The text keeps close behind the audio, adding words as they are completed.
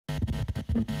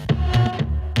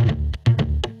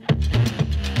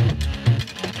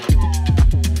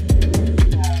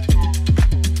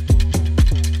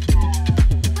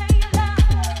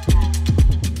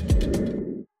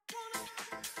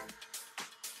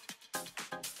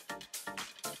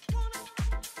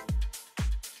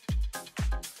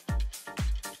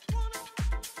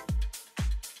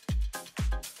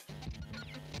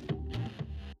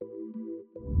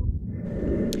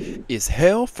Is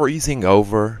hell freezing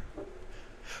over?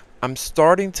 I'm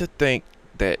starting to think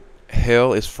that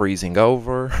hell is freezing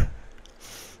over.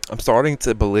 I'm starting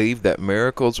to believe that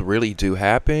miracles really do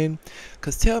happen.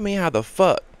 Cause tell me how the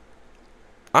fuck.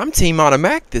 I'm Team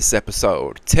Automac this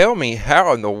episode. Tell me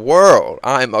how in the world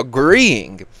I'm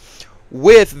agreeing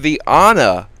with the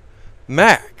Anna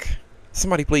Mac.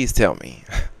 Somebody please tell me.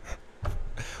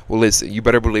 Well, listen, you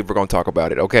better believe we're going to talk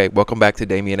about it, okay? Welcome back to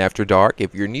Damien After Dark.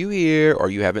 If you're new here or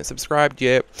you haven't subscribed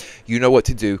yet, you know what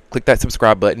to do. Click that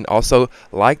subscribe button. Also,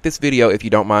 like this video if you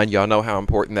don't mind. Y'all know how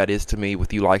important that is to me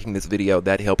with you liking this video.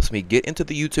 That helps me get into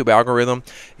the YouTube algorithm.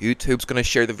 YouTube's going to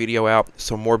share the video out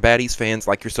so more Baddies fans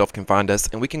like yourself can find us,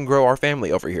 and we can grow our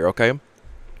family over here, okay?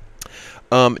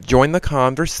 Join the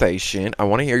conversation. I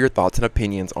want to hear your thoughts and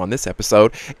opinions on this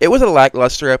episode. It was a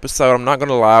lackluster episode. I'm not going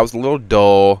to lie. It was a little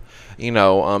dull. You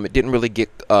know, it didn't really get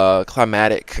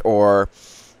climatic or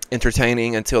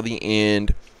entertaining until the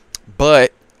end.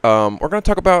 But we're going to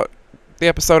talk about the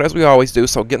episode as we always do.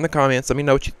 So get in the comments. Let me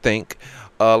know what you think.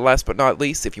 Last but not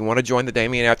least, if you want to join the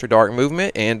Damien After Dark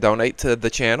movement and donate to the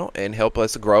channel and help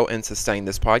us grow and sustain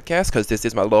this podcast, because this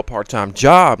is my little part-time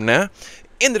job now.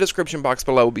 In the description box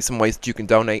below will be some ways that you can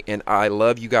donate, and I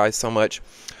love you guys so much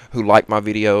who like my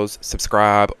videos,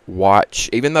 subscribe, watch,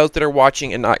 even those that are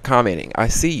watching and not commenting. I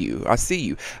see you. I see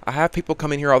you. I have people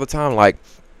come in here all the time like,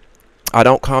 I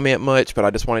don't comment much, but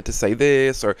I just wanted to say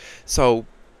this, or so.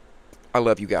 I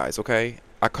love you guys, okay?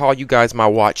 I call you guys my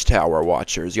watchtower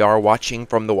watchers. Y'all are watching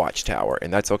from the watchtower,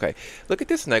 and that's okay. Look at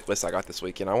this necklace I got this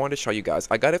weekend. I wanted to show you guys.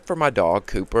 I got it for my dog,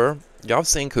 Cooper. Y'all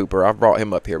seen Cooper. I've brought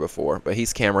him up here before, but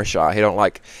he's camera shy.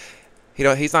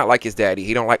 He's not like his daddy.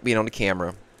 He don't like being on the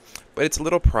camera. But it's a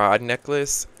little pride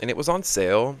necklace, and it was on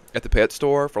sale at the pet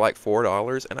store for like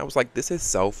 $4, and I was like, this is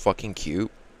so fucking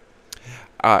cute.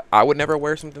 I would never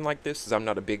wear something like this because I'm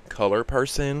not a big color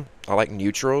person. I like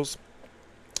neutrals.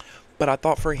 But I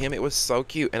thought for him it was so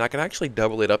cute, and I can actually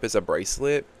double it up as a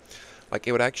bracelet. Like,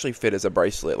 it would actually fit as a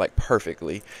bracelet, like,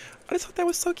 perfectly. I just thought that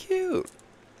was so cute.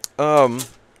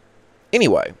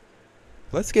 Anyway,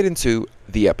 let's get into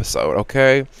the episode,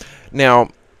 okay? Now,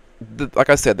 like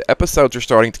I said, the episodes are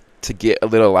starting to get a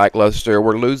little lackluster.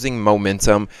 We're losing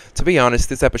momentum. To be honest,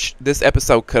 this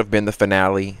episode could have been the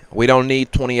finale. We don't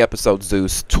need 20 episodes,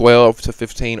 Zeus. 12 to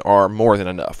 15 are more than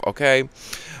enough, okay?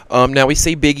 Now, we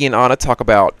see Biggie and Anna talk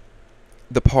about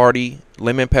the party,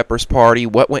 Lemon Pepper's party,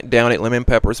 what went down at Lemon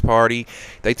Pepper's party.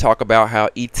 They talk about how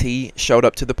E.T. showed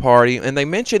up to the party, and they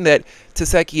mentioned that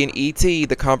Taseki and E.T.,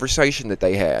 the conversation that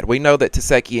they had. We know that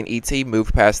Taseki and E.T.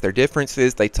 moved past their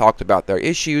differences. They talked about their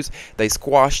issues. They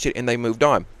squashed it, and they moved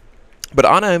on. But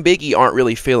Anna and Biggie aren't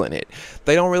really feeling it.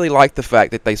 They don't really like the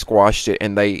fact that they squashed it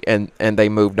and they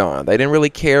moved on. They didn't really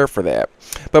care for that.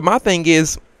 But my thing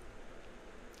is,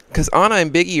 because Anna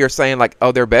and Biggie are saying, like,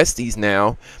 oh, they're besties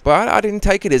now. But I didn't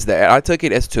take it as that. I took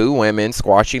it as two women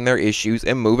squashing their issues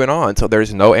and moving on. So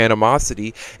there's no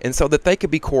animosity. And so that they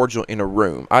could be cordial in a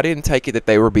room. I didn't take it that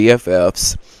they were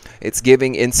BFFs. It's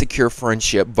giving insecure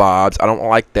friendship vibes. I don't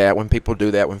like that when people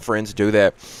do that, when friends do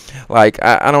that. Like,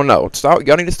 I don't know.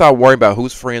 Y'all need to stop worrying about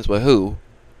who's friends with who.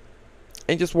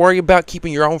 And just worry about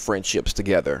keeping your own friendships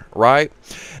together, right?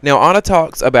 Now, Anna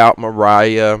talks about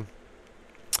Mariah.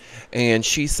 And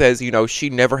she says, you know, she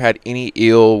never had any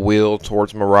ill will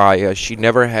towards Mariah. She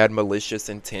never had malicious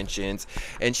intentions.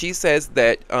 And she says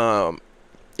that,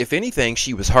 if anything,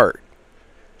 she was hurt.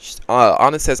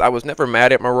 Anna says, I was never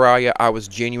mad at Mariah. I was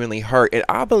genuinely hurt. And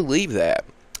I believe that.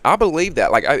 I believe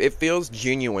that. Like, it feels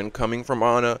genuine coming from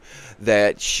Anna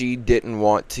that she didn't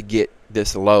want to get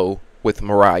this low with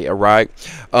Mariah, right?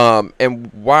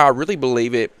 And why I really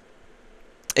believe it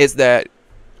is that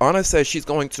Anna says she's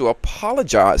going to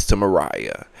apologize to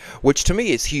Mariah, which to me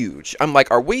is huge. I'm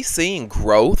like, are we seeing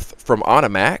growth from Anna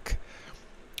Mac?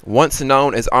 Once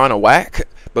known as Anna Whack.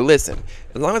 But listen,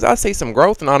 as long as I see some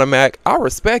growth in Anna Mac, I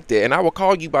respect it. And I will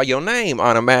call you by your name,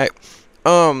 Anna Mac.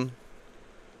 But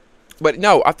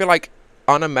no, I feel like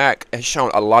Anna Mac has shown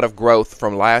a lot of growth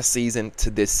from last season to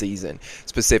this season.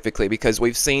 Specifically because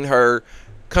we've seen her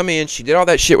come in, she did all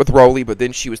that shit with Rolly, but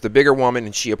then she was the bigger woman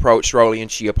and she approached Rolly and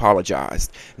she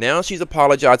apologized. Now she's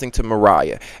apologizing to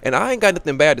Mariah. And I ain't got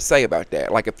nothing bad to say about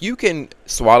that. Like, if you can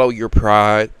swallow your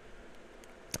pride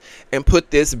and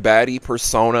put this baddie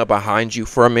persona behind you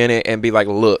for a minute and be like,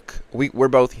 look, we're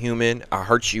both human. I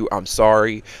hurt you. I'm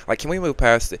sorry. Like, can we move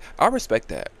past it? I respect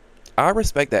that. I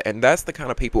respect that, and that's the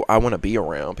kind of people I want to be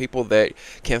around. People that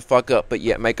can fuck up, but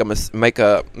yet make a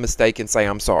mistake and say,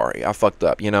 I'm sorry, I fucked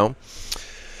up, you know?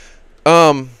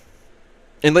 And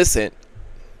listen,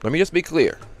 let me just be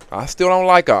clear. I still don't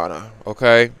like Anna,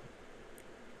 okay?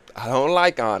 I don't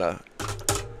like Anna.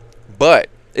 But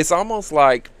it's almost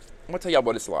like, I'm going to tell y'all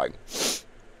what it's like.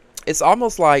 It's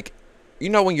almost like, you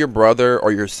know, when your brother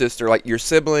or your sister, like your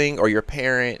sibling or your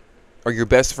parent or your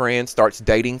best friend starts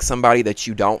dating somebody that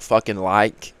you don't fucking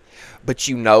like, but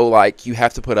you know, like, you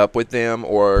have to put up with them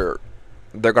or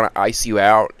they're going to ice you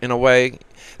out in a way.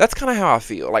 That's kind of how I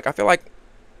feel. Like, I feel like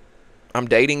I'm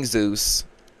dating Zeus,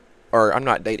 or I'm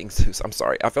not dating Zeus, I'm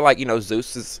sorry. I feel like, you know,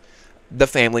 Zeus is the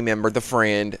family member, the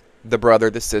friend, the brother,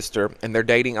 the sister, and they're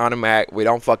dating Anna Mac. We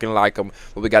don't fucking like them,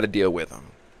 but we got to deal with them.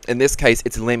 In this case,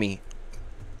 it's Lemmy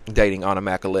dating Anna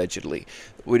Mac allegedly.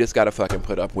 We just got to fucking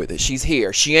put up with it. She's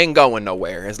here. She ain't going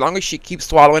nowhere. As long as she keeps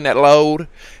swallowing that load,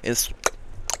 and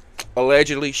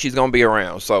allegedly, she's going to be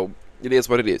around. So, it is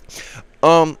what it is.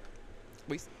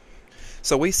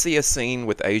 So we see a scene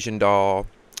with Asian Doll,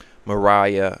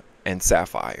 Mariah, and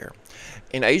Sapphire.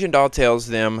 And Asian Doll tells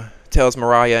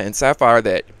Mariah and Sapphire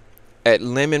that at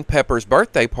Lemon Pepper's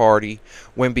birthday party,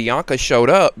 when Bianca showed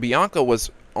up, Bianca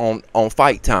was on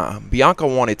fight time. Bianca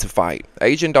wanted to fight.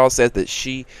 Asian Doll says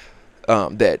that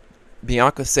that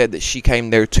Bianca said that she came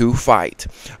there to fight.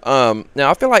 Now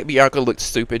I feel like Bianca looked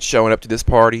stupid showing up to this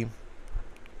party,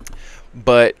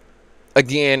 but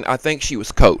again, I think she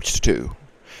was coached too.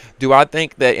 Do I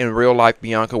think that in real life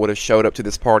Bianca would have showed up to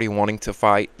this party wanting to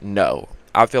fight? No.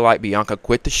 I feel like Bianca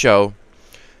quit the show.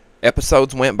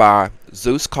 Episodes went by.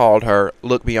 Zeus called her.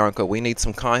 Look, Bianca, we need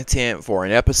some content for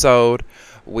an episode.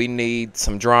 We need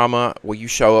some drama. Will you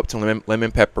show up to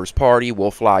Lemon Pepper's party?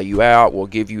 We'll fly you out. We'll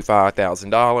give you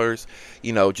 $5,000.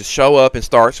 You know, just show up and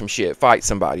start some shit. Fight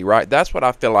somebody, right? That's what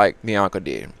I feel like Bianca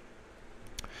did.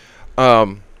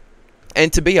 And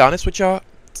to be honest with y'all,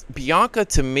 Bianca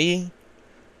to me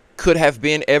could have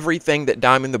been everything that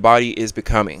Diamond the Body is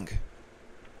becoming.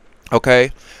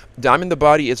 Okay? Diamond the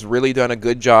Body has really done a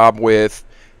good job with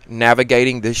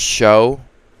navigating this show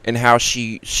and how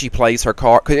she plays her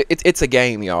card. Cause it's a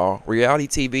game, y'all. Reality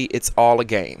TV, it's all a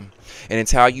game. And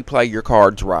it's how you play your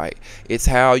cards right. It's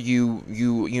how you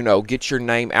know, get your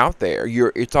name out there.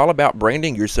 It's all about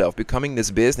branding yourself, becoming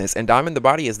this business. And Diamond the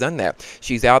Body has done that.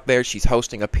 She's out there. She's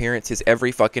hosting appearances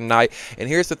every fucking night. And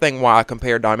here's the thing why I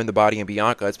compare Diamond the Body and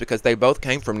Bianca. It's because they both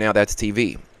came from Now That's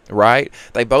TV. Right?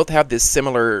 They both have this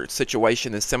similar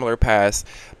situation, this similar past.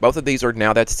 Both of these are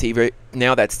Now That's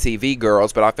TV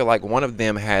girls, but I feel like one of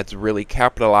them has really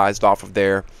capitalized off of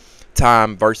their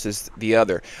time versus the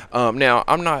other. Now,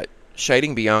 I'm not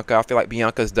shading Bianca. I feel like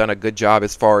Bianca's done a good job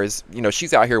as far as, you know,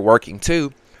 she's out here working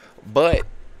too, but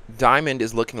Diamond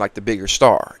is looking like the bigger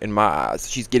star in my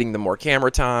eyes. She's getting the more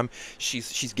camera time. She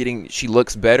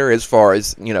looks better as far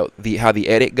as, you know, how the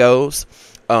edit goes.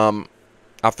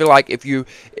 I feel like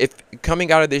if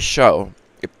coming out of this show,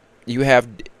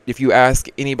 if you ask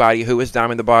anybody who is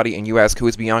Diamond the Body and you ask who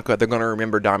is Bianca, they're going to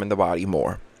remember Diamond the Body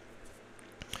more.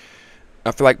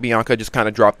 I feel like Bianca just kind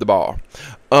of dropped the ball.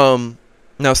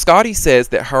 Now Scotty says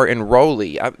that her and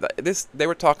Rolly, they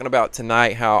were talking about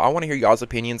tonight how I want to hear y'all's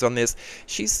opinions on this.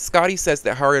 Scotty says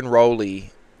that her and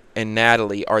Rolly and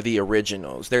Natalie are the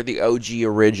originals. They're the OG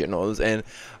originals, and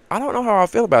I don't know how I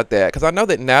feel about that, because I know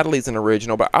that Natalie's an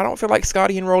original, but I don't feel like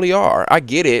Scotty and Rolly are. I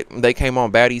get it. They came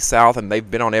on Baddies South, and they've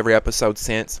been on every episode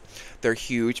since. They're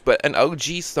huge, but an OG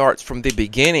starts from the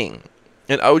beginning.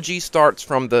 An OG starts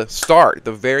from the start,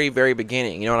 the very, very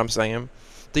beginning. You know what I'm saying?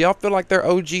 Do y'all feel like they're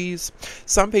OGs?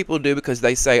 Some people do, because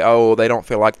they say, oh, they don't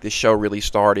feel like this show really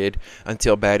started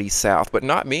until Baddies South, but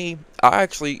not me. I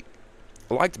actually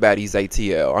liked Baddies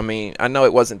ATL. I mean, I know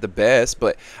it wasn't the best,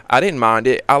 but I didn't mind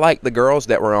it. I liked the girls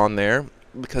that were on there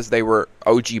because they were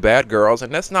OG bad girls,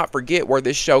 and let's not forget where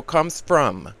this show comes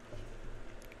from.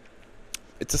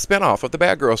 It's a spinoff of the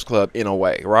Bad Girls Club in a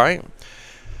way, right?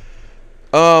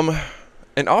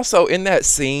 And also in that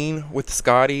scene with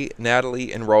Scotty,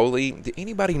 Natalie, and Rolly, did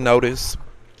anybody notice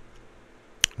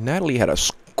Natalie had a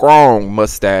strong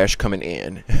mustache coming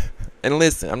in? And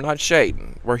listen, I'm not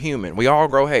shading. We're human. We all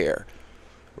grow hair.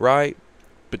 Right?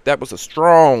 But that was a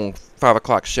strong 5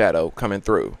 o'clock shadow coming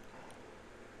through.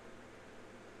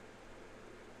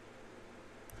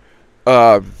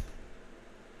 Now,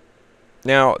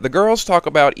 the girls talk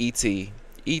about E.T.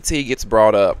 E.T. gets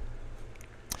brought up.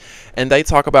 And they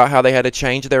talk about how they had to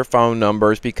change their phone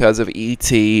numbers because of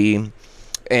E.T.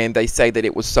 and they say that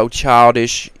it was so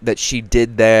childish that she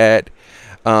did that,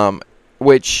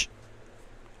 which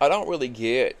I don't really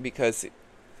get, because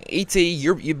E.T.,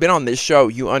 you've been on this show,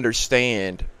 you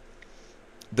understand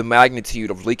the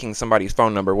magnitude of leaking somebody's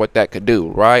phone number, what that could do,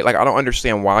 right? Like, I don't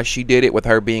understand why she did it, with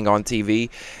her being on TV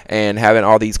and having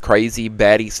all these crazy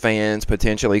Baddies fans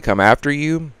potentially come after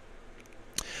you.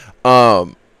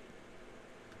 So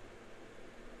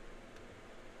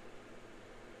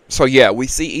yeah, we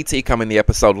see E.T. come in the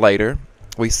episode later.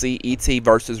 We see E.T.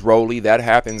 versus Rolly. That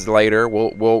happens later.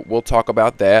 We'll talk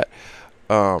about that.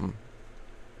 Now,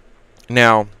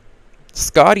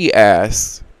 Scotty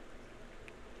asks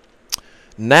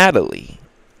Natalie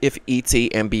if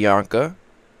E.T. and Bianca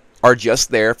are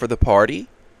just there for the party,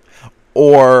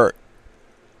 or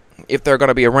if they're going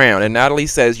to be around. And Natalie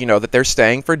says, that they're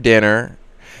staying for dinner.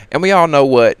 And we all know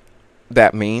what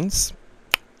that means.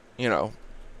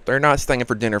 They're not staying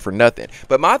for dinner for nothing.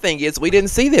 But my thing is, we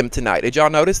didn't see them tonight. Did y'all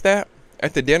notice that?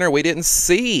 At the dinner, we didn't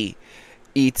see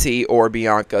E.T. or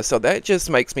Bianca. So that just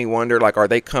makes me wonder, like, are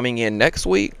they coming in next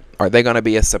week? Are they going to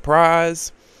be a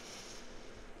surprise?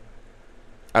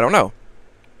 I don't know.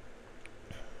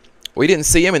 We didn't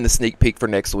see them in the sneak peek for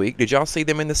next week. Did y'all see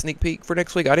them in the sneak peek for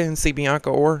next week? I didn't see Bianca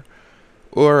or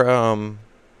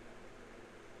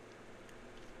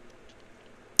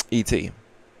E.T.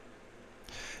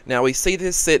 Now, we see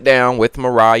this sit down with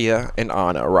Mariah and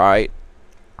Anna, right?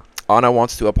 Anna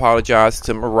wants to apologize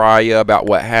to Mariah about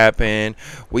what happened.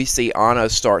 We see Anna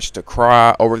starts to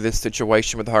cry over this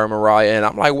situation with her and Mariah. And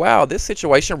I'm like, wow, this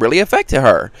situation really affected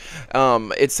her.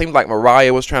 It seemed like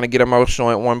Mariah was trying to get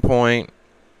emotional at one point.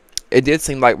 It did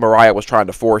seem like Mariah was trying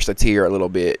to force a tear a little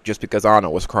bit just because Anna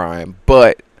was crying.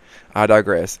 But I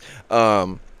digress.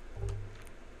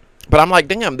 But I'm like,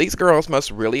 damn, these girls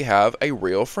must really have a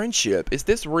real friendship. Is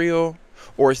this real,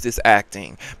 or is this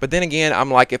acting? But then again,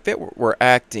 I'm like, if it were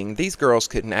acting, these girls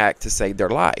couldn't act to save their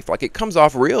life. Like, it comes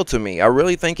off real to me. I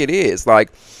really think it is.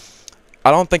 Like,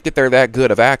 I don't think that they're that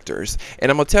good of actors. And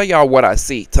I'm going to tell y'all what I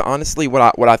see. To honestly,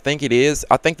 what I think it is,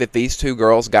 I think that these two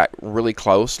girls got really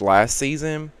close last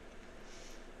season.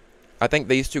 I think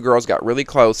these two girls got really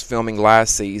close filming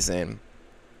last season.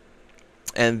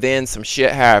 And then some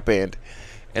shit happened.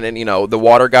 And then, the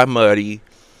water got muddy,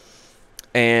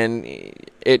 and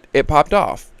it popped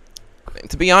off. And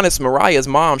to be honest, Mariah's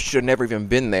mom should have never even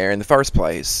been there in the first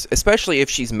place, especially if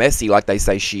she's messy like they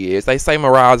say she is. They say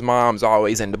Mariah's mom's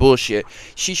always into bullshit.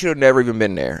 She should have never even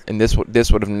been there, and this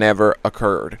would have never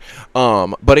occurred.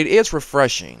 But it is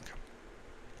refreshing.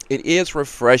 It is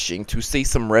refreshing to see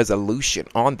some resolution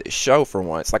on this show for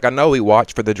once. Like, I know we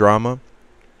watch for the drama.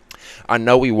 I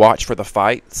know we watch for the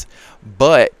fights,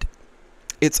 but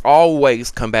it's always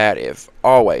combative,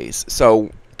 always. So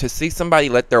to see somebody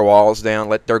let their walls down,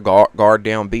 let their guard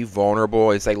down, be vulnerable,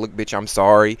 and say, "Look, bitch, I'm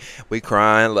sorry," we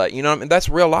crying, like, what I mean? That's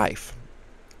real life.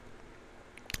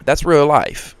 That's real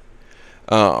life.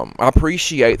 I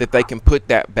appreciate that they can put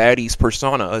that Baddies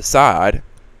persona aside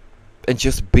and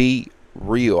just be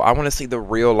real. I want to see the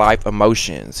real life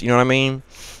emotions. You know what I mean?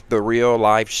 The real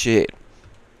life shit.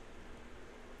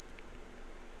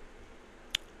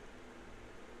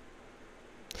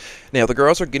 Now, the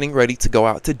girls are getting ready to go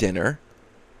out to dinner.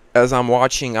 As I'm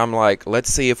watching, I'm like,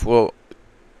 let's see if we'll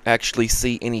actually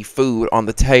see any food on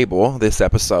the table this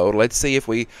episode. Let's see if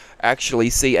we actually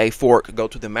see a fork go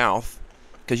to the mouth.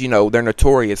 Because, they're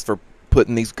notorious for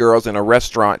putting these girls in a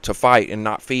restaurant to fight and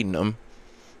not feeding them.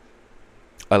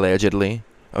 Allegedly.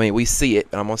 I mean, we see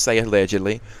it, but I'm going to say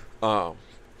allegedly. The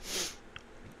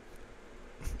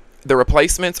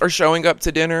replacements are showing up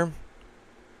to dinner.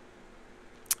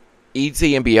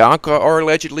 E.T. and Bianca are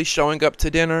allegedly showing up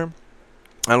to dinner.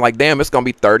 I'm like, damn, it's going to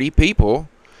be 30 people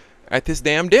at this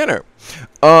damn dinner.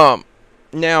 Now,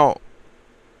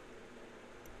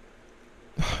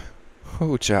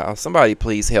 oh, child, somebody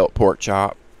please help Pork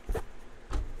Chop.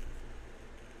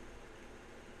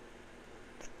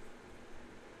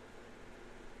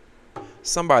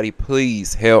 Somebody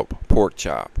please help Pork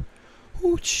Chop.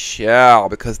 Ooh,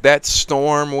 child, because that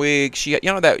Storm wig,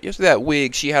 that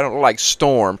wig she had on, like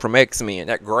Storm from X-Men,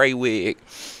 that gray wig.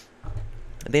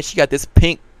 And then she got this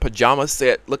pink pajama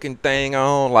set looking thing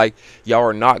on, like, y'all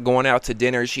are not going out to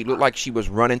dinner. She looked like she was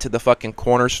running to the fucking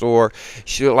corner store.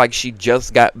 She looked like she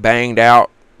just got banged out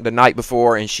the night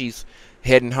before and she's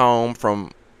heading home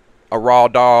from a raw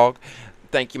dog.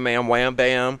 Thank you, ma'am, wham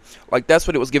bam. Like, that's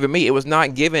what it was giving me. It was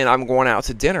not giving I'm going out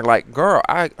to dinner. Like, girl,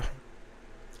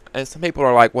 and some people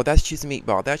are like, well, that's just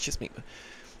meatball. That's just meatball.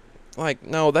 Like,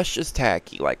 no, that's just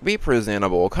tacky. Like, be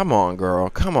presentable. Come on, girl.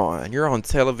 Come on. You're on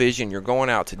television. You're going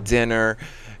out to dinner.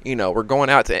 We're going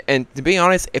out to... And to be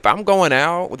honest, if I'm going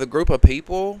out with a group of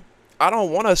people, I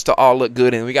don't want us to all look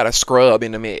good and we got to scrub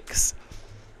in the mix.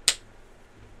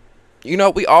 You know,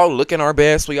 we all looking our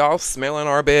best. We all smelling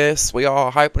our best. We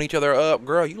all hyping each other up.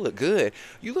 Girl, you look good.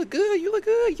 You look good. You look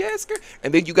good. Yes, girl.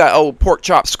 And then you got old pork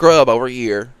chop scrub over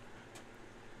here,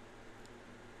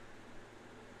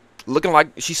 looking like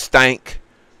she stank.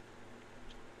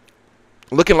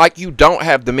 Looking like you don't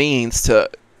have the means to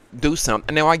do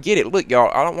something. Now, I get it. Look,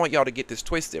 y'all, I don't want y'all to get this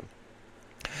twisted.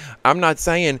 I'm not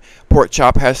saying pork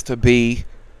chop has to be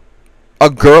a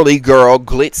girly girl,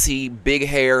 glitzy, big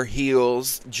hair,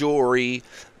 heels, jewelry.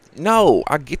 No,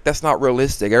 I get that's not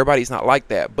realistic. Everybody's not like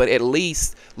that. But at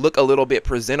least look a little bit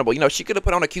presentable. You know, she could have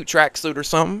put on a cute tracksuit or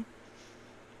something.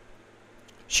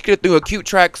 She could have threw a cute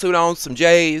tracksuit on, some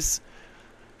J's,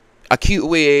 a cute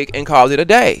wig, and called it a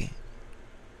day.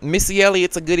 Missy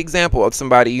Elliott's a good example of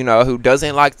somebody, you know, who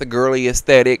doesn't like the girly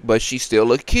aesthetic, but she still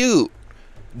look cute.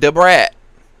 Da Brat.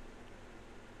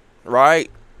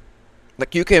 Right?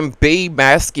 Like, you can be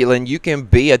masculine, you can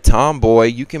be a tomboy,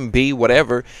 you can be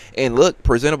whatever, and look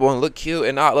presentable and look cute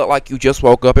and not look like you just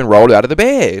woke up and rolled out of the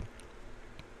bed.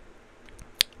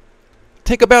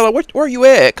 Tinkerbella, where you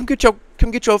at? Come get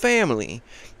your family.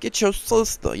 Get your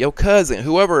sister, your cousin,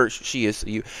 whoever she is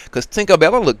to you. Because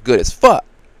Tinkerbella look good as fuck.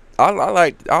 I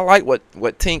like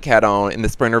what Tink had on in the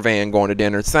Sprinter van going to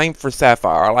dinner. Same for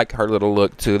Sapphire. I like her little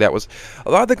look too. That was, a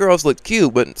lot of the girls look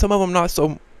cute, but some of them not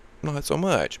so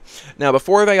much. Now,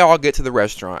 before they all get to the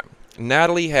restaurant,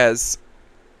 Natalie has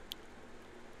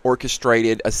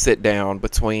orchestrated a sit down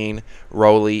between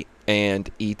Rolly and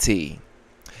E.T.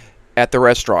 at the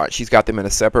restaurant. She's got them in a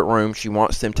separate room. She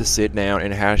wants them to sit down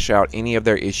and hash out any of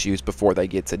their issues before they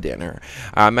get to dinner.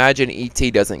 I imagine E.T.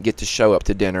 doesn't get to show up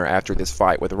to dinner after this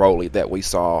fight with Rolly that we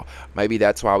saw. Maybe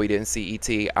that's why we didn't see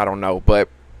E.T. I don't know, but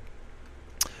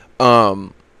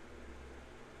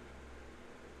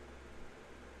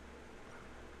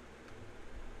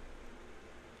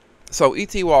so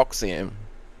E.T. walks in.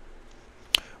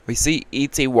 We see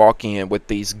E.T. walk in with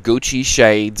these Gucci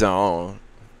shades on.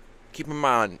 Keep in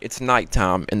mind, it's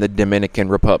nighttime in the Dominican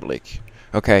Republic.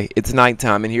 Okay, it's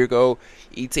nighttime, and here go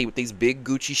E.T. with these big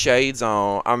Gucci shades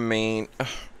on. I mean,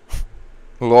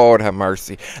 Lord have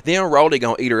mercy. Then Rolly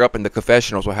gonna eat her up in the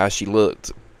confessionals with how she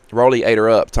looked. Rolly ate her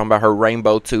up, talking about her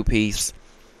rainbow two-piece,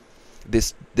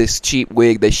 this cheap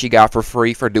wig that she got for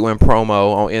free for doing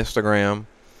promo on Instagram,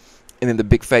 and then the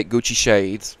big fake Gucci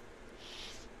shades.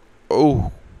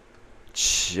 Oh,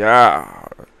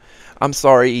 child. I'm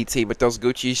sorry, E.T., but those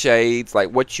Gucci shades,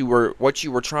 like what you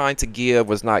were trying to give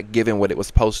was not giving what it was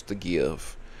supposed to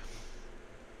give.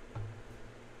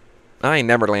 I ain't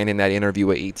never landing that interview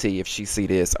with E.T. if she see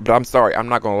this. But I'm sorry, I'm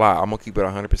not going to lie. I'm going to keep it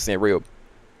 100% real.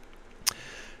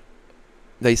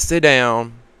 They sit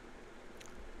down.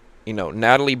 You know,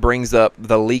 Natalie brings up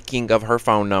the leaking of her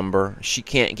phone number. She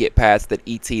can't get past that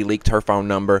E.T. leaked her phone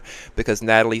number because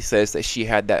Natalie says that she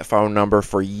had that phone number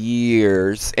for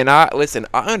years. And I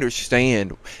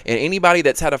understand. And anybody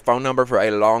that's had a phone number for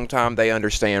a long time, they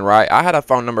understand, right? I had a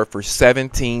phone number for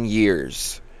 17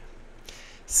 years.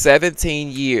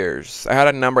 17 years. I had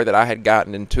a number that I had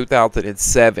gotten in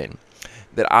 2007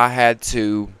 that I had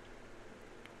to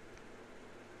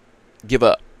give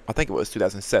up. I think it was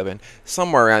 2007,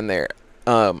 somewhere around there.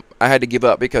 I had to give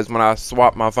up because when I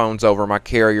swapped my phones over, my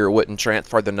carrier wouldn't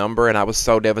transfer the number, and I was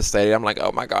so devastated. I'm like,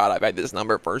 oh my God, I've had this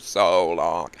number for so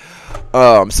long.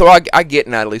 So I get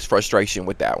Natalie's frustration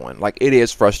with that one. Like, it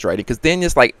is frustrating because then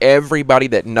it's like everybody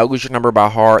that knows your number by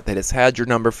heart, that has had your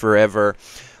number forever,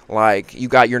 like you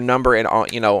got your number and on,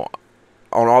 you know,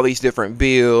 on all these different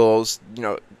bills, you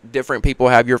know, different people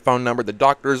have your phone number, the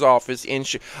doctor's office,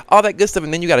 all that good stuff,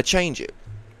 and then you got to change it.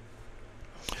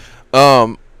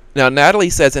 Now Natalie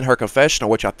says in her confessional,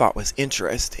 which I thought was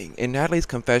interesting, in Natalie's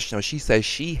confessional, she says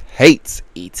she hates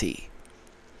E.T.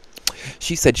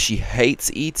 She said she hates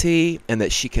E.T. and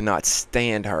that she cannot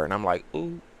stand her. And I'm like,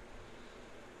 ooh.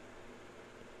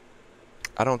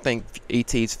 I don't think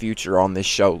E.T.'s future on this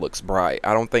show looks bright.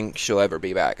 I don't think she'll ever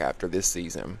be back after this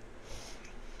season.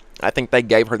 I think they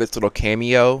gave her this little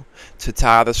cameo to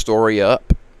tie the story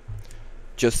up.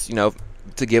 Just, you know,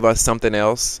 to give us something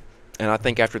else. And I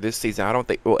think after this season, I don't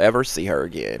think we'll ever see her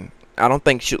again. I don't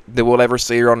think that we'll ever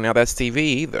see her on Now That's TV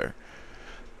either.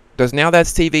 Does Now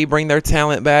That's TV bring their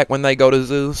talent back when they go to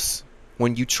Zeus?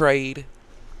 When you trade?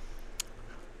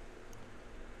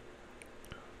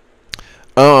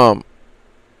 Now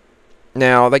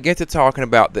they get to talking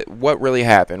about what really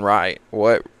happened, right?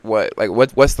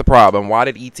 What's the problem? Why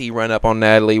did E.T. run up on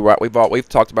Natalie? Right, we've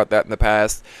talked about that in the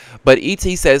past. But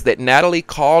E.T. says that Natalie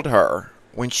called her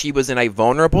when she was in a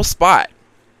vulnerable spot.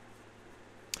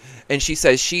 And she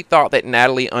says she thought that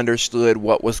Natalie understood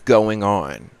what was going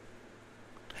on.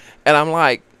 And I'm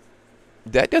like,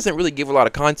 that doesn't really give a lot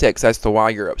of context as to why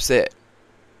you're upset.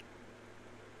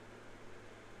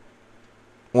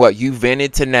 What, you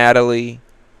vented to Natalie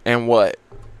and what?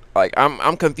 Like,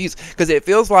 I'm confused because it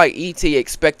feels like E.T.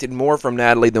 expected more from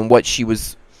Natalie than what she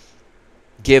was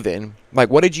given. Like,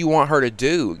 what did you want her to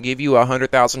do? Give you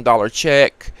 $100,000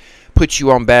 check, put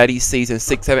you on Baddies season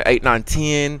 6, 7, 8, 9,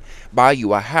 10, buy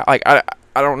you a house? Like, I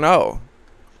don't know.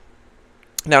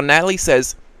 Now Natalie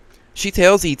says, she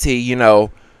tells E.T., you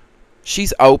know,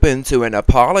 she's open to an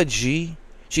apology.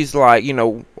 She's like, you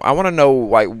know, I want to know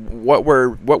like what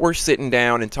we're sitting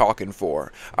down and talking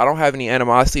for. I don't have any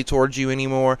animosity towards you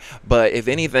anymore, but if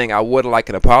anything, I would like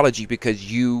an apology because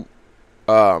you,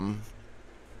 I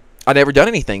never done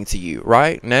anything to you,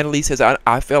 right? Natalie says,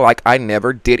 I feel like I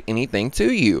never did anything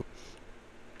to you.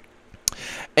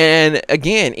 And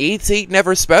again, E.T.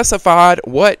 never specified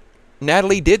what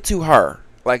Natalie did to her.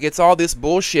 Like, it's all this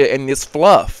bullshit and this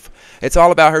fluff. It's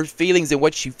all about her feelings and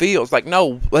what she feels. Like,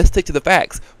 no, let's stick to the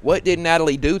facts. What did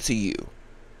Natalie do to you?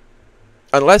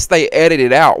 Unless they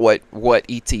edited out what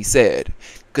E.T. said.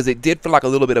 Because it did feel like a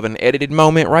little bit of an edited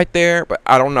moment right there. But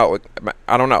I don't know.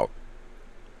 I don't know.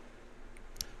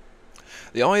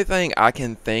 The only thing I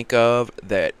can think of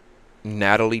that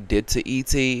Natalie did to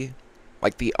E.T.,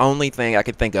 like the only thing I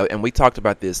can think of, and we talked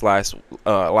about this last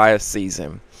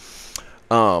season,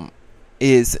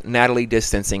 is Natalie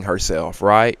distancing herself,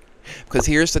 right? Because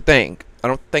here's the thing. I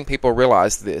don't think people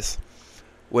realize this.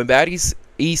 When Baddies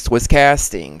East was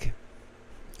casting,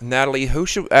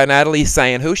 Natalie's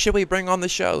saying, who should we bring on the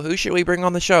show? Who should we bring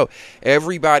on the show?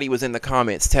 Everybody was in the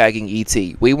comments tagging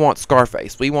E.T. We want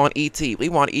Scarface. We want E.T. We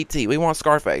want E.T. We want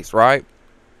Scarface, right?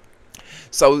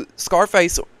 So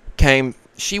Scarface came,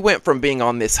 she went from being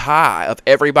on this high of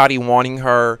everybody wanting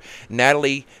her.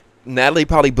 Natalie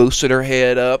probably boosted her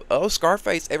head up. Oh,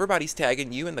 Scarface, everybody's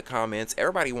tagging you in the comments.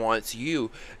 Everybody wants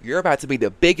you. You're about to be the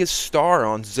biggest star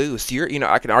on Zeus. You know,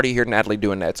 I can already hear Natalie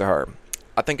doing that to her.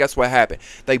 I think that's what happened.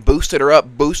 They boosted her up,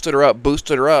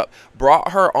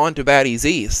 brought her onto Baddies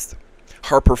East.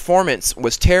 Her performance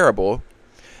was terrible.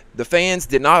 The fans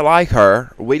did not like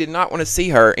her. We did not want to see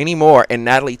her anymore, and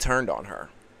Natalie turned on her.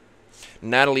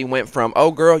 Natalie went from,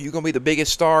 oh, girl, you're going to be the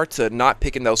biggest star, to not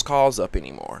picking those calls up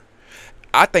anymore.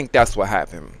 I think that's what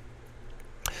happened.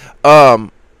 Now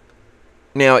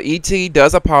E.T.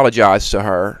 does apologize to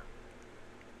her,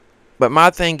 but my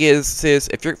thing is, sis,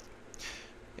 if you're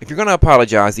gonna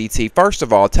apologize, E.T., first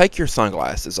of all, take your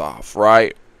sunglasses off,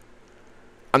 right?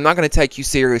 I'm not gonna take you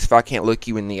serious if I can't look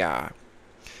you in the eye.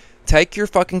 Take your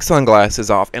fucking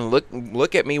sunglasses off and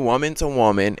look at me woman to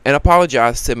woman and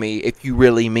apologize to me if you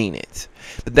really mean it.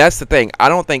 But that's the thing. I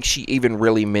don't think she even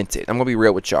really meant it. I'm gonna be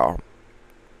real with y'all.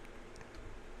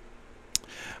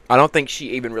 I don't think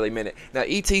she even really meant it. Now,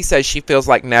 E.T. says she feels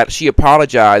like she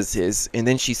apologizes, and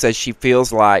then she says she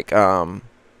feels like, no,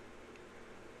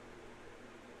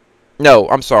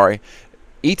 I'm sorry.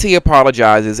 E.T.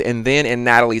 apologizes, and then in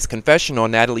Natalie's confessional,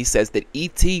 Natalie says that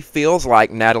E.T. feels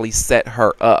like Natalie set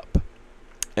her up.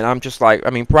 And I'm just like, I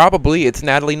mean, probably it's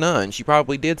Natalie Nunn. She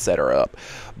probably did set her up.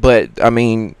 But, I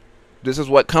mean, this is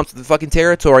what comes to the fucking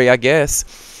territory, I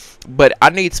guess. But I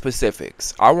need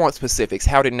specifics. I want specifics.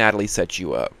 How did Natalie set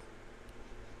you up?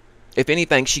 If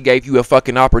anything, she gave you a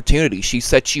fucking opportunity. She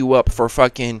set you up for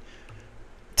fucking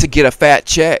to get a fat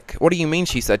check. What do you mean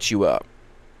she set you up?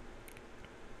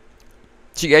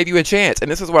 She gave you a chance.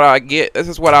 And this is what I get. This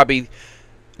is what I be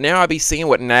seeing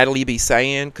what Natalie be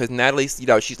saying. Because Natalie's, you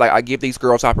know, she's like, I give these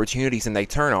girls opportunities and they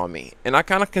turn on me. And I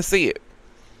kind of can see it.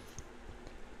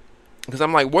 Because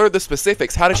I'm like, what are the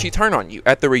specifics? How does she turn on you?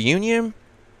 At the reunion?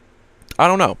 I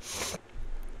don't know.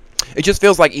 It just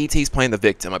feels like E.T.'s playing the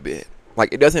victim a bit.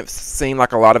 Like, it doesn't seem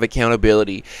like a lot of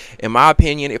accountability. In my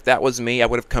opinion, if that was me, I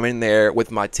would have come in there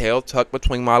with my tail tucked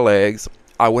between my legs.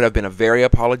 I would have been very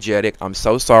apologetic. I'm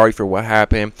so sorry for what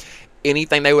happened.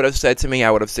 Anything they would have said to me, I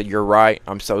would have said, you're right.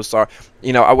 I'm so sorry.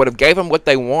 You know, I would have gave them what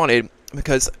they wanted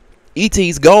because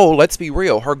E.T.'s goal, let's be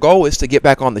real, her goal is to get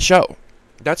back on the show.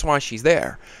 That's why she's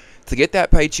there. To get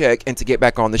that paycheck and to get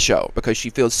back on the show because she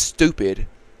feels stupid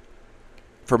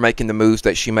for making the moves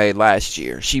that she made last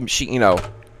year. She you know,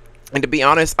 and to be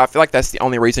honest, I feel like that's the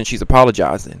only reason she's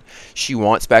apologizing. She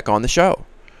wants back on the show.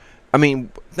 I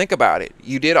mean, think about it.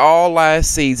 You did all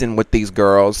last season with these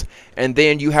girls, and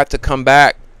then you have to come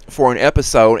back for an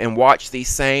episode and watch these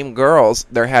same girls.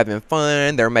 They're having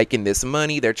fun. They're making this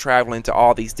money. They're traveling to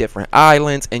all these different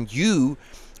islands, and you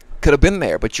could have been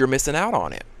there, but you're missing out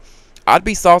on it. I'd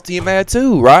be salty and mad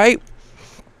too, right?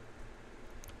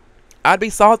 I'd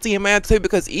be salty and mad too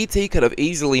because E.T. could have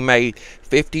easily made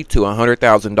 $50,000 to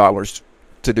 $100,000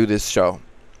 to do this show.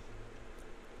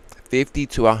 $50,000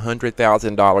 to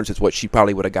 $100,000 is what she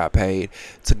probably would have got paid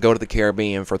to go to the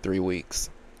Caribbean for 3 weeks,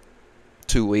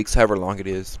 2 weeks, however long it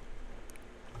is.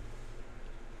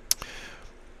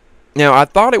 Now, I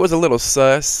thought it was a little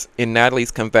sus in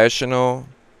Natalie's confessional.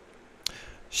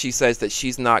 She says that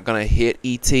she's not going to hit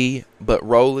E.T., but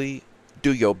Rolly,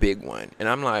 do your big one. And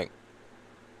I'm like,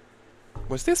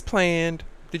 was this planned?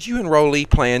 Did you and Rolly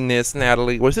plan this,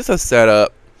 Natalie? Was this a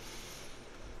setup?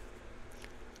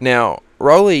 Now,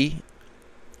 Rolly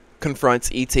confronts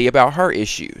E.T. about her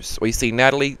issues. We see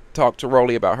Natalie talk to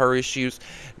Rolly about her issues.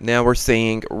 Now we're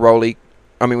seeing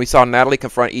we saw Natalie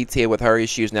confront E.T. with her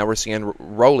issues. Now we're seeing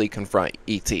Rolly confront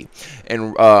E.T.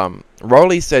 And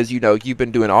Rolly says, you've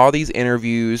been doing all these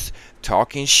interviews,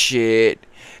 talking shit.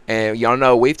 And y'all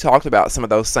know we've talked about some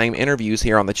of those same interviews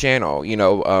here on the channel.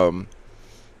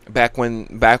 Back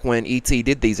when E.T.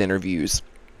 did these interviews.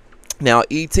 Now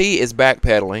E.T. is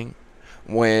backpedaling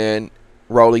when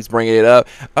Rolly's bringing it up.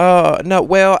 No,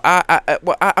 well,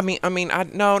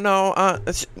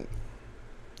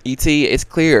 E.T., it's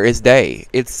clear, it's day.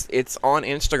 It's on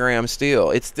Instagram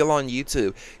still. It's still on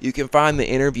YouTube. You can find the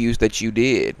interviews that you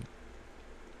did.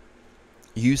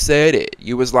 You said it.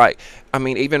 You was like,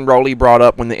 even Rolly brought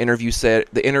up when the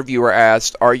interviewer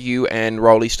asked, "Are you and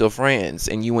Rolly still friends?"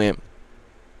 And you went.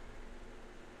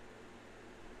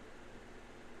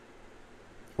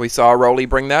 We saw Rolly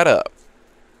bring that up.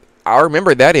 I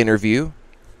remember that interview.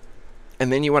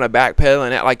 And then you want to backpedal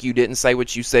and act like you didn't say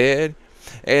what you said.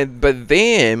 But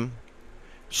then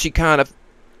she kind of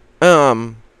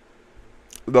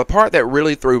the part that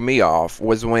really threw me off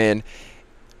was when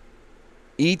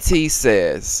E.T.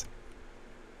 says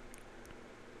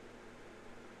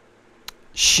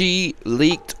she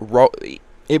leaked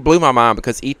it blew my mind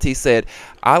because E.T. said,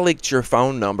 "I leaked your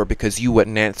phone number because you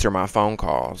wouldn't answer my phone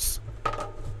calls."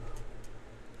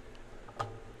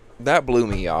 That blew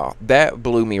me, y'all. That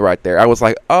blew me right there. I was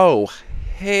like, oh,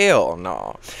 hell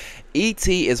no.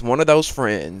 E.T. is one of those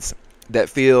friends that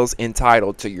feels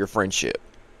entitled to your friendship.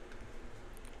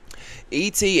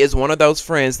 E.T. is one of those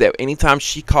friends that anytime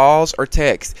she calls or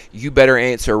texts, you better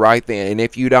answer right then. And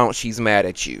if you don't, she's mad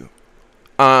at you.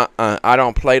 I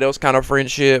don't play those kind of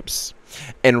friendships.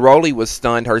 And Rolly was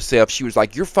stunned herself. She was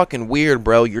like, "You're fucking weird,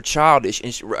 bro. You're childish."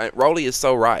 And Rolly is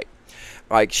so right.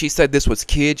 Like, she said this was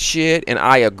kid shit, and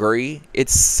I agree.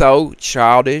 It's so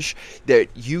childish that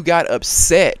you got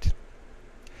upset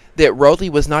that Rolly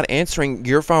was not answering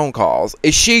your phone calls.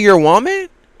 Is she your woman?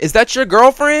 Is that your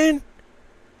girlfriend?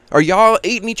 Are y'all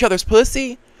eating each other's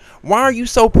pussy? Why are you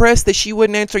so pressed that she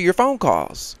wouldn't answer your phone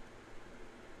calls?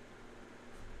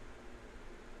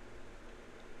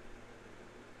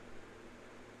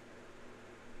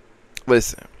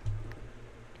 Listen.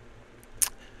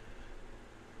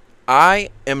 I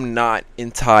am not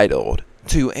entitled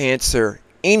to answer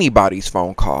anybody's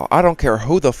phone call. I don't care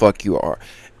who the fuck you are.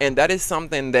 And that is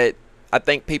something that I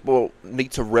think people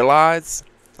need to realize.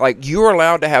 Like, you're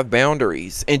allowed to have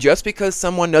boundaries. And just because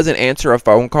someone doesn't answer a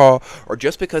phone call, or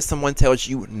just because someone tells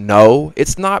you no,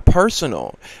 it's not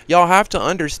personal. Y'all have to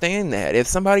understand that. If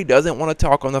somebody doesn't want to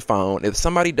talk on the phone, if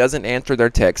somebody doesn't answer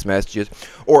their text messages,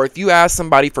 or if you ask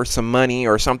somebody for some money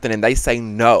or something and they say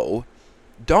no,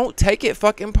 don't take it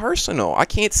fucking personal. I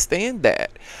can't stand that.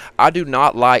 I do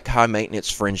not like high maintenance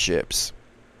friendships.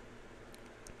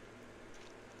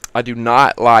 I do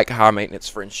not like high maintenance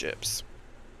friendships.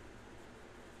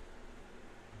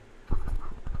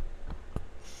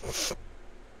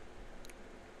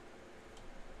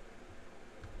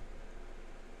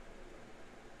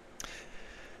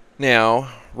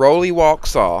 Now, Rolly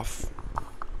walks off.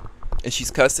 And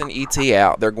she's cussing E.T.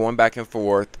 out. They're going back and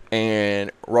forth. And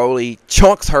Rolly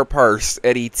chunks her purse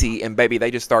at E.T. And baby,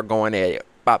 they just start going at it.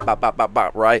 Bop, bop, bop, bop,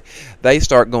 bop, right? They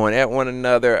start going at one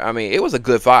another. It was a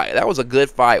good fight. That was a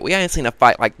good fight. We ain't seen a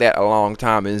fight like that a long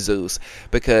time in Zeus.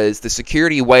 Because the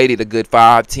security waited a good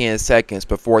 5-10 seconds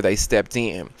before they stepped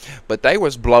in. But they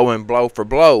was blowing blow for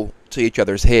blow to each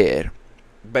other's head.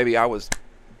 Baby, I was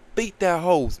beat that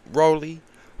hoe, Rolly.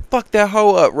 Fuck that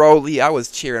hoe up, Rolly. I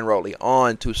was cheering Rolly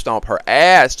on to stomp her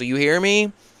ass. Do you hear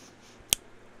me?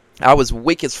 I was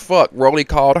weak as fuck. Rolly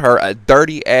called her a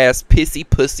dirty ass, pissy,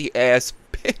 pussy ass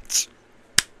bitch.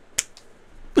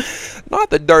 Not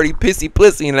the dirty, pissy,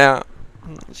 pussy now.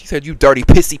 She said, "You dirty,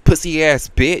 pissy, pussy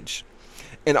ass bitch."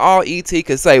 And all E.T.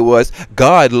 could say was,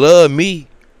 "God love me."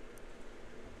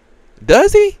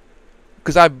 Does he?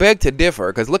 Because I beg to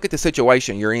differ. Because look at the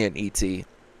situation you're in, E.T.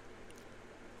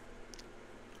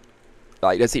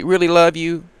 Like, does he really love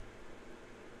you?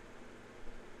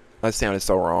 That sounded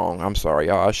so wrong. I'm sorry,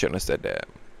 y'all. I shouldn't have said that.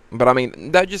 But,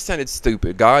 that just sounded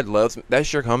stupid. God loves me.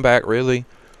 That's your comeback, really?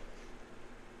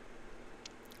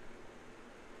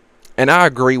 And I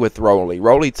agree with Rolly.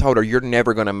 Rolly told her, you're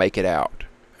never going to make it out.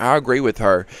 I agree with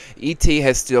her. E.T.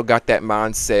 has still got that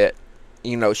mindset.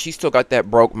 You know, she's still got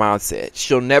that broke mindset.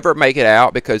 She'll never make it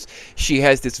out because she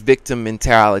has this victim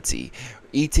mentality.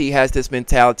 E.T. has this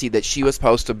mentality that she was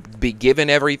supposed to be given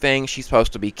everything. She's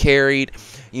supposed to be carried.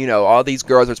 You know, all these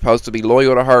girls are supposed to be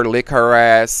loyal to her, lick her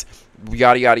ass,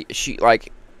 yada, yada. She,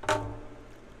 like,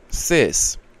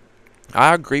 sis,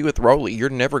 I agree with Rolly. You're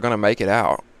never going to make it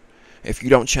out if you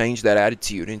don't change that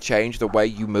attitude and change the way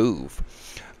you move.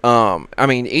 I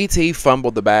mean, E.T.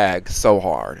 fumbled the bag so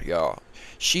hard, y'all.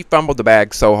 She fumbled the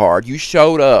bag so hard. You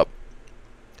showed up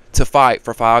to fight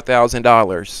for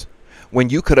 $5,000 when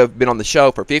you could have been on the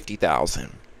show for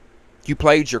 $50,000. You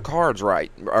played your cards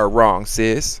right or wrong,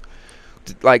 sis.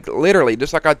 Like, literally,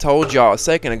 just like I told y'all a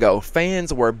second ago,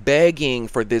 fans were begging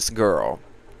for this girl.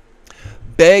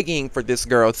 Begging for this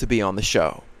girl to be on the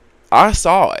show. I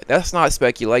saw it. That's not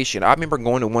speculation. I remember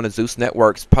going to one of Zeus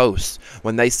Network's posts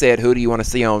when they said, who do you want to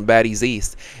see on Baddies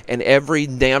East? And every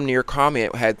damn near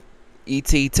comment had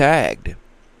E.T. tagged.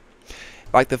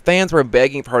 Like, the fans were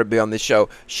begging for her to be on this show.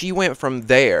 She went from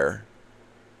there,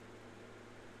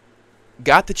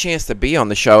 got the chance to be on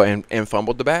the show, and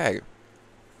fumbled the bag.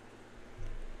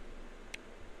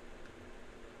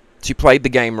 She played the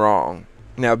game wrong.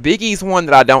 Now, Biggie's one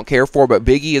that I don't care for, but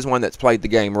Biggie is one that's played the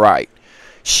game right.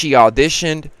 She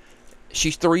auditioned.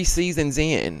 She's 3 seasons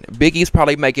in. Biggie's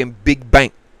probably making big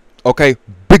bank. Okay?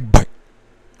 Big bank.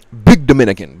 Big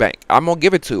Dominican bank. I'm going to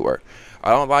give it to her.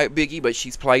 I don't like Biggie, but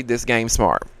she's played this game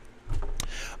smart.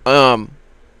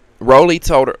 Rolly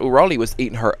told her. Rolly was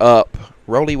eating her up.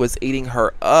 Rolly was eating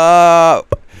her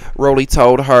up. Rolly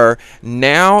told her,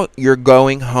 now you're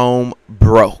going home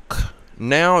broke.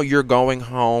 Now you're going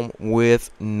home with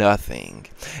nothing.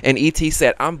 And E.T.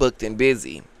 said, I'm booked and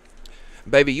busy.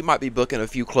 Baby, you might be booking a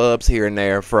few clubs here and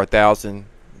there for $1,000,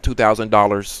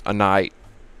 $2,000 a night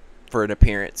for an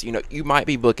appearance. You know, you might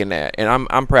be booking that. And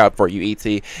I'm proud for you,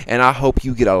 E.T. And I hope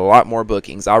you get a lot more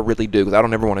bookings. I really do, because I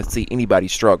don't ever want to see anybody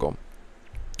struggle.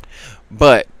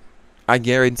 But I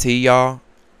guarantee y'all,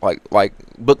 like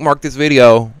bookmark this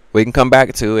video. We can come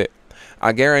back to it.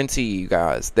 I guarantee you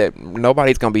guys that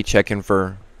nobody's going to be checking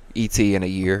for E.T. in a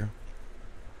year.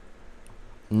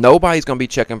 Nobody's going to be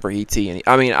checking for E.T.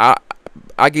 I mean,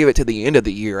 I give it to the end of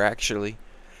the year, actually.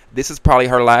 This is probably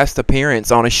her last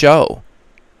appearance on a show.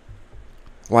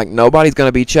 Like, nobody's going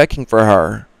to be checking for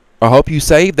her. I hope you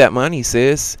save that money,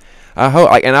 sis. I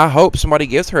hope somebody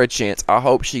gives her a chance. I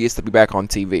hope she gets to be back on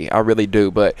TV. I really do.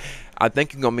 But I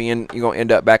think you're going to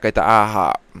end up back at the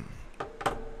IHOP.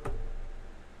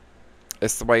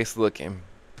 That's the way it's looking.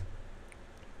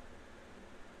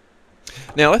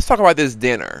 Now, let's talk about this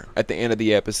dinner at the end of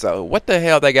the episode. What the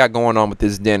hell they got going on with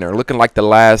this dinner? Looking like the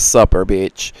Last Supper,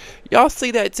 bitch. Y'all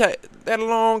see that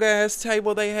long-ass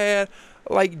table they had?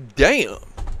 Like, damn.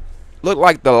 Looked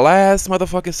like the last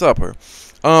motherfucking supper.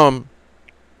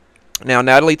 Now,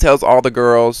 Natalie tells all the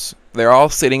girls, they're all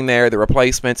sitting there, the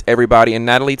replacements, everybody, and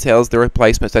Natalie tells the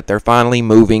replacements that they're finally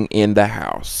moving in the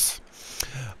house.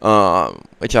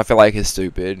 Which I feel like is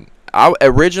stupid.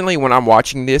 Originally, when I'm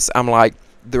watching this, I'm like,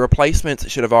 the replacements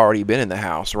should have already been in the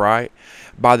house, right?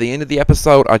 By the end of the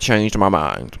episode, I changed my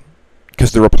mind.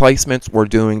 Because the replacements were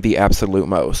doing the absolute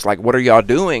most. Like, what are y'all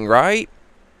doing, right?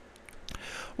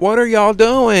 What are y'all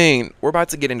doing? We're about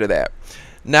to get into that.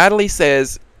 Natalie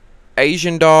says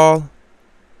Asian doll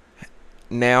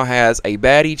now has a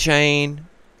baddie chain.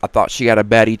 I thought she had a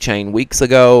baddie chain weeks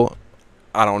ago.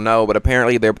 I don't know, but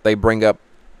apparently they bring up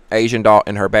Asian doll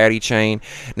and her baddie chain.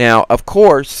 Now, of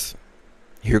course,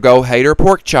 here go Hater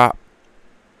Pork Chop.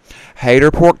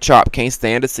 Hater Pork Chop can't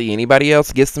stand to see anybody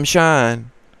else get some shine.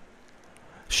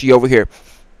 She over here.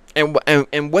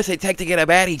 And what's it take to get a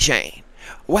baddie chain?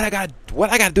 What I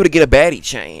gotta do to get a baddie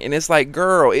chain? And it's like,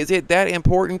 girl, is it that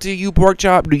important to you, Pork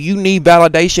Chop? Do you need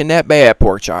validation that bad,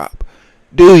 Pork Chop?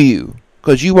 Do you?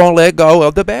 Because you won't let go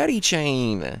of the baddie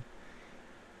chain.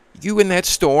 You in that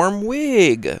storm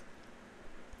wig.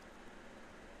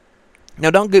 Now,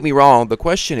 don't get me wrong. The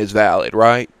question is valid,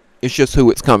 right? It's just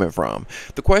who it's coming from.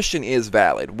 The question is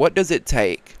valid. What does it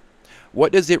take?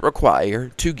 What does it require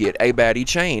to get a baddie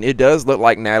chain? It does look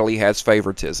like Natalie has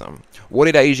favoritism. What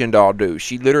did Asian doll do?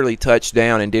 She literally touched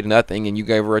down and did nothing, and you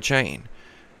gave her a chain.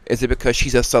 Is it because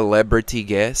she's a celebrity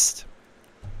guest?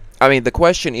 I mean, the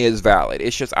question is valid.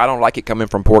 It's just I don't like it coming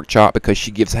from Pork Chop because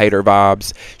she gives hater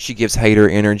vibes. She gives hater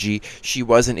energy. She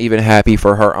wasn't even happy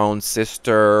for her own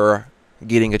sister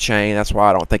getting a chain. That's why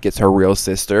I don't think it's her real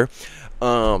sister.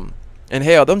 And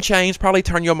hell, them chains probably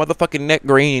turn your motherfucking neck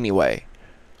green anyway.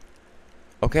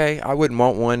 Okay? I wouldn't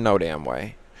want one no damn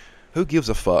way. Who gives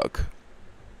a fuck?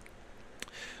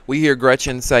 We hear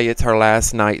Gretchen say it's her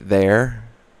last night there.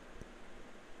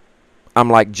 I'm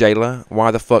like, Jayla,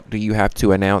 why the fuck do you have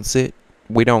to announce it?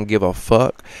 We don't give a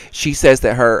fuck. She says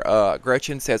that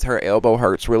Gretchen says her elbow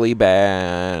hurts really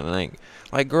bad.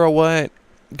 Like, girl, what?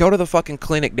 Go to the fucking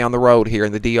clinic down the road here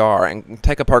in the DR and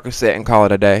take a Percocet and call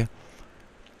it a day.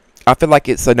 I feel like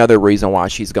it's another reason why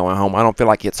she's going home. I don't feel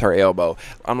like it's her elbow.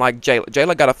 I'm like,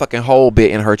 Jayla got a fucking hole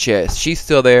bit in her chest. She's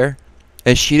still there.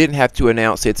 And she didn't have to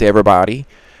announce it to everybody.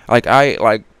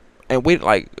 Bye. We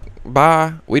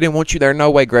didn't want you there.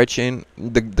 No way, Gretchen.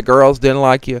 The girls didn't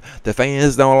like you. The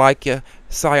fans don't like you.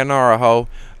 Sayonara, ho.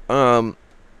 And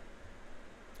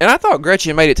I thought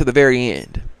Gretchen made it to the very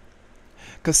end.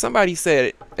 Because somebody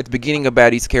said at the beginning of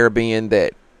Baddies Caribbean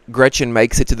that Gretchen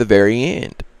makes it to the very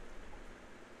end.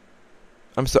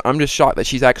 I'm just shocked that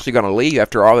she's actually going to leave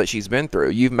after all that she's been through.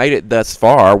 You've made it thus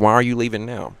far. Why are you leaving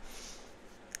now?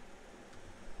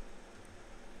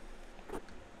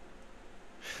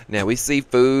 Now we see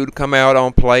food come out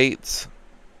on plates.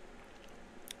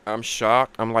 I'm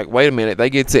shocked. I'm like, wait a minute, they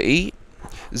get to eat?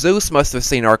 Zeus must have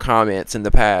seen our comments in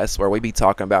the past where we be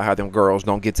talking about how them girls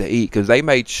don't get to eat, because they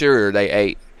made sure they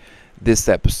ate this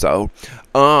episode.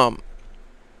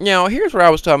 Here's where I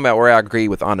was talking about where I agree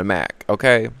with Anna Mac,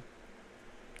 okay?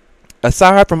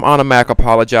 Aside from Anna Mac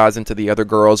apologizing to the other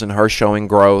girls and her showing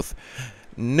growth,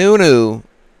 Nunu,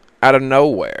 out of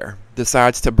nowhere,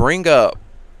 decides to bring up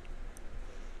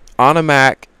Anna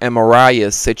Mac and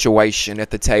Mariah's situation at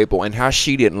the table and how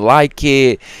she didn't like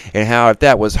it, and how if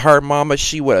that was her mama,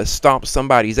 she would have stomped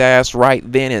somebody's ass right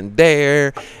then and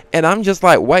there. And I'm just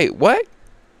like, wait, what?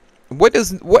 What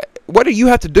do you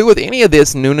have to do with any of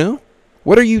this, Nunu?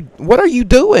 What are you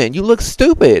doing? You look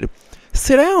stupid.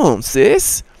 Sit down,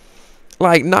 sis.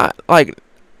 I'm like,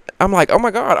 oh my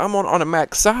God, I'm on Anna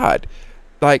Mac's side.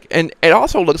 Like, and it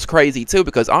also looks crazy, too,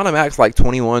 because Anna Mac's like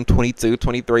 21, 22,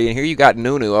 23, and here you got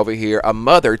Nunu over here, a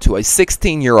mother to a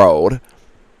 16-year-old.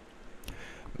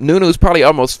 Nunu's probably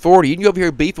almost 40. You over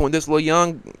here beefing with this little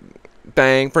young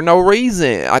thing for no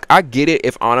reason. Like, I get it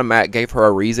if Anna Mac gave her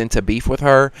a reason to beef with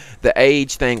her. The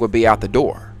age thing would be out the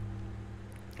door.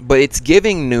 But it's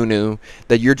giving Nunu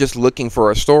that you're just looking for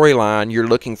a storyline, you're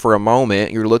looking for a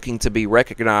moment, you're looking to be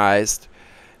recognized,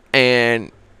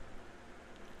 and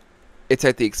it's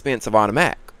at the expense of Anna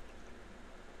Mac.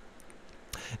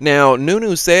 Now,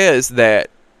 Nunu says that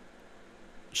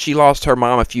she lost her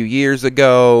mom a few years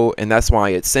ago, and that's why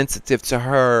it's sensitive to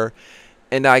her.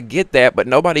 And I get that, but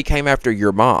nobody came after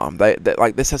your mom.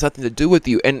 Like, this has nothing to do with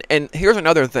you. And here's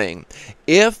another thing.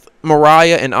 If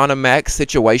Mariah and Anna Mac's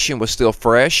situation was still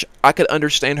fresh, I could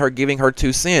understand her giving her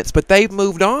 2 cents. But they've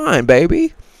moved on,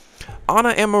 baby. Anna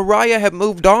and Mariah have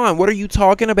moved on. What are you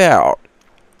talking about?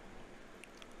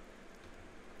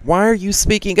 Why are you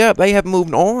speaking up? They have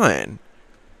moved on.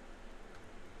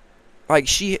 Like,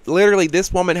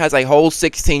 this woman has a whole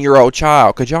 16-year-old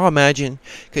child. Could y'all imagine?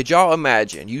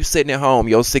 You sitting at home,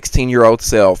 your 16-year-old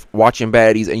self, watching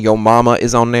Baddies, and your mama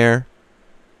is on there?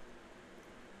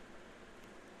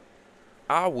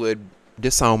 I would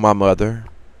disown my mother.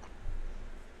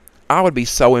 I would be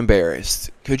so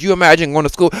embarrassed. Could you imagine going to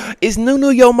school? Is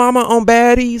Nunu your mama on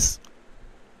Baddies?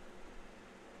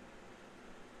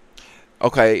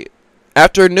 Okay,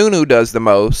 after Nunu does the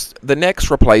most, the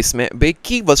next replacement, Big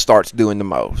Kiva, starts doing the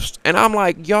most. And I'm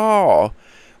like, y'all,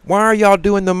 why are y'all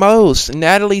doing the most?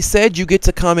 Natalie said you get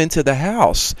to come into the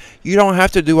house. You don't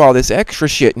have to do all this extra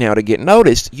shit now to get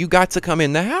noticed. You got to come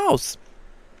in the house.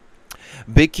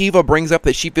 Big Kiva brings up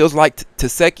that she feels like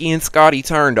Taseki and Scotty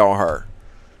turned on her.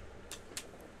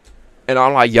 And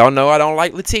I'm like, y'all know I don't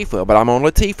like Latifah, but I'm on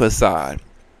Latifah's side.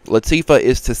 Latifah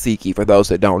is Taseki, for those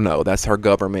that don't know. That's her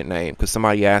government name, because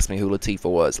somebody asked me who Latifah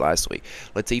was last week.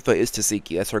 Latifah is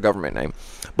Taseki. That's her government name.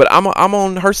 But I'm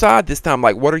on her side this time.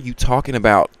 Like, what are you talking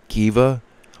about, Kiva?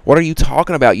 What are you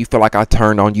talking about? You feel like I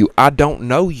turned on you. I don't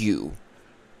know you.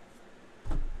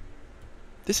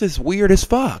 This is weird as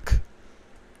fuck.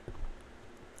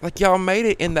 Like, y'all made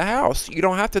it in the house. You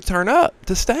don't have to turn up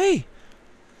to stay.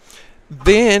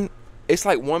 Then, it's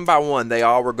like one by one, they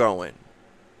all were going.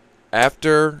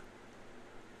 After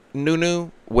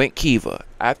Nunu went Kiva.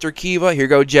 After Kiva, here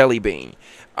go Jelly Bean.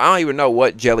 I don't even know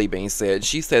what Jelly Bean said.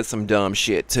 She said some dumb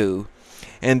shit too.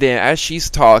 And then as she's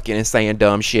talking and saying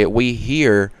dumb shit, we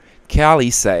hear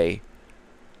Callie say,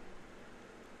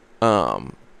 we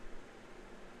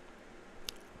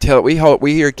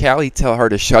hear Callie tell her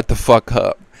to shut the fuck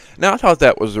up. Now, I thought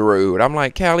that was rude. I'm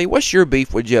like, Callie, what's your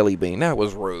beef with Jelly Bean? That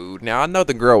was rude. Now, I know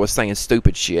the girl was saying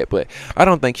stupid shit, but I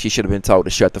don't think she should have been told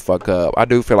to shut the fuck up. I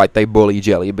do feel like they bully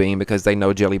Jelly Bean because they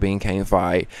know Jelly Bean can't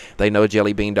fight. They know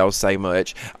Jelly Bean don't say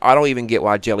much. I don't even get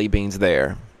why Jelly Bean's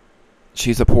there.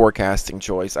 she's a poor casting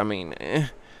choice. I mean,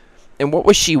 and what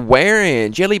was she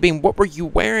wearing? Jelly Bean, what were you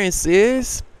wearing,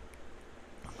 sis?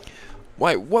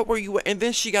 Wait, what were you? And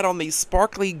then she got on these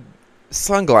sparkly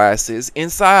sunglasses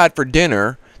inside for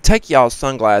dinner. Take y'all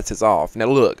sunglasses off. Now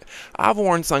look, I've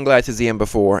worn sunglasses in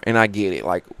before, and I get it.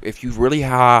 Like if you're really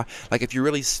high, like if you're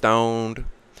really stoned,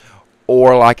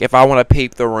 or like if I want to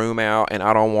peep the room out and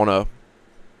I don't want to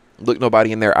look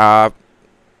nobody in their eye,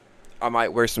 I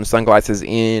might wear some sunglasses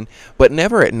in, but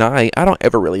never at night. I don't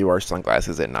ever really wear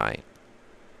sunglasses at night.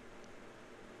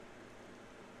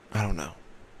 I don't know.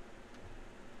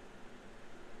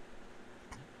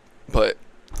 But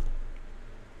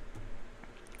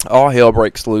all hell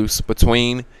breaks loose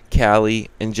between Callie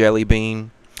and Jelly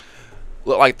Bean.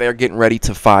 Look like they're getting ready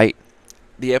to fight.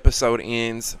 The episode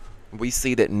ends. We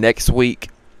see that next week.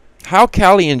 How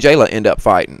Callie and Jayla end up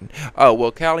fighting? Oh,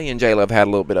 well, Callie and Jayla have had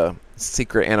a little bit of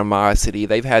secret animosity.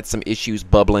 They've had some issues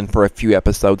bubbling for a few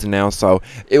episodes now, so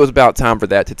it was about time for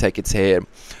that to take its head.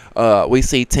 We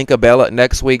see Tinkerbella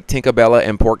next week. Tinkerbella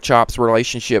and Porkchop's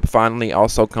relationship finally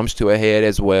also comes to a head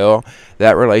as well.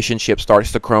 That relationship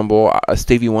starts to crumble.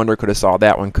 Stevie Wonder could have saw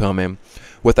that one coming.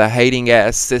 With a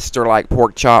hating-ass sister like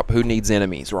Porkchop, who needs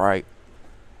enemies, right?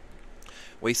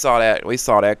 We saw that. We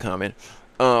saw that coming.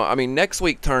 I mean, next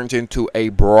week turns into a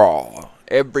brawl.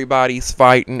 Everybody's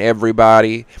fighting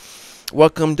everybody.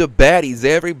 Welcome to Baddies.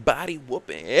 Everybody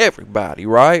whooping everybody,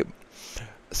 right?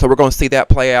 So we're going to see that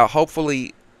play out.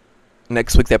 Hopefully,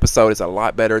 next week's episode is a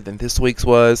lot better than this week's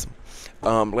was.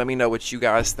 Let me know what you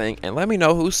guys think, and let me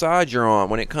know whose side you're on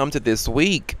when it comes to this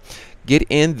week. Get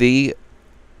in the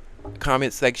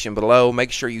comment section below.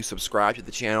 Make sure you subscribe to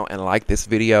the channel and like this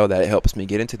video. That helps me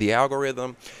get into the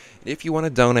algorithm. If you want to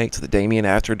donate to the Damien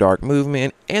After Dark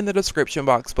movement, in the description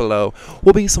box below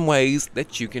will be some ways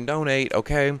that you can donate,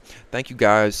 okay? Thank you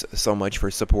guys so much for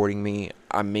supporting me.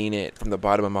 I mean it from the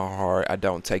bottom of my heart. I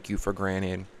don't take you for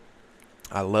granted.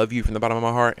 I love you from the bottom of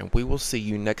my heart, and we will see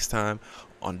you next time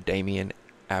on Damien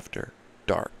After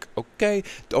Dark. Okay?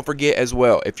 Don't forget as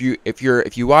well, if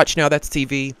you watch Now That's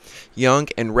TV, Young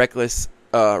and Reckless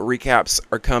recaps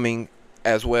are coming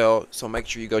as well, so make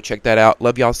sure you go check that out.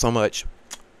 Love y'all so much.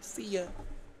 See ya.